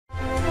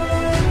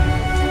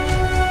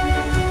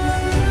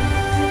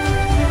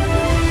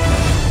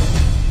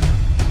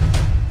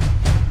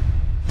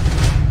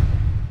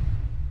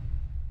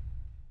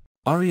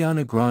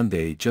Ariana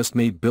Grande just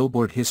made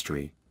Billboard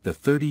history. The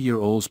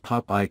 30-year-old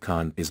pop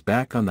icon is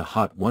back on the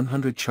Hot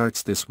 100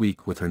 charts this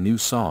week with her new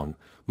song,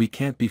 We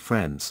Can't Be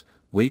Friends,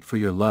 Wait for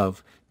Your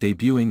Love,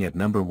 debuting at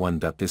number 1.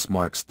 This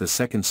marks the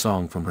second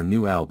song from her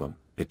new album,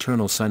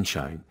 Eternal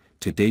Sunshine,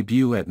 to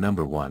debut at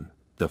number 1,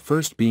 the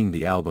first being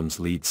the album's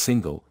lead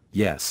single,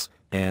 Yes,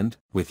 and,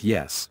 with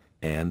Yes,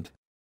 and.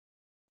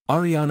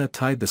 Ariana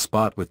tied the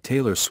spot with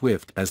Taylor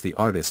Swift as the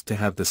artist to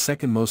have the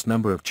second most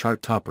number of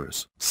chart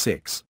toppers,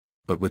 6.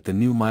 But with the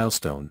new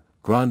milestone,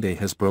 Grande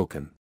has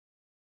broken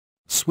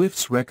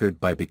Swift's record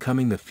by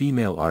becoming the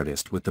female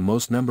artist with the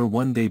most number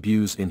 1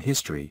 debuts in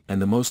history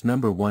and the most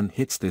number 1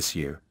 hits this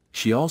year.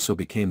 She also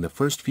became the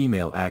first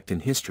female act in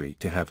history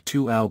to have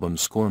 2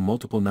 albums score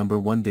multiple number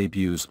 1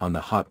 debuts on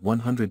the Hot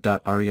 100.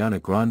 Ariana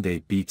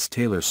Grande beats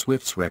Taylor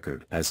Swift's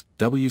record as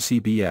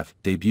WCBF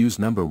debuts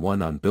number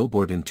 1 on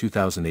Billboard in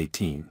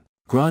 2018.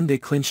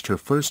 Grande clinched her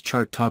first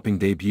chart-topping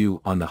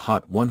debut on the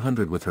Hot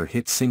 100 with her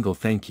hit single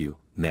Thank You,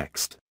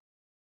 Next.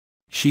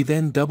 She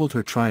then doubled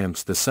her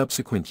triumphs the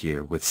subsequent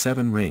year with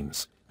 7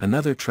 Rings,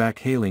 another track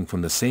hailing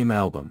from the same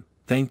album,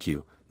 Thank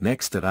You,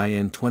 Next.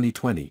 In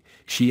 2020,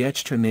 she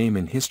etched her name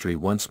in history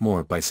once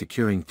more by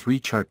securing 3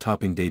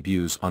 chart-topping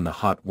debuts on the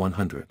Hot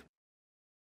 100.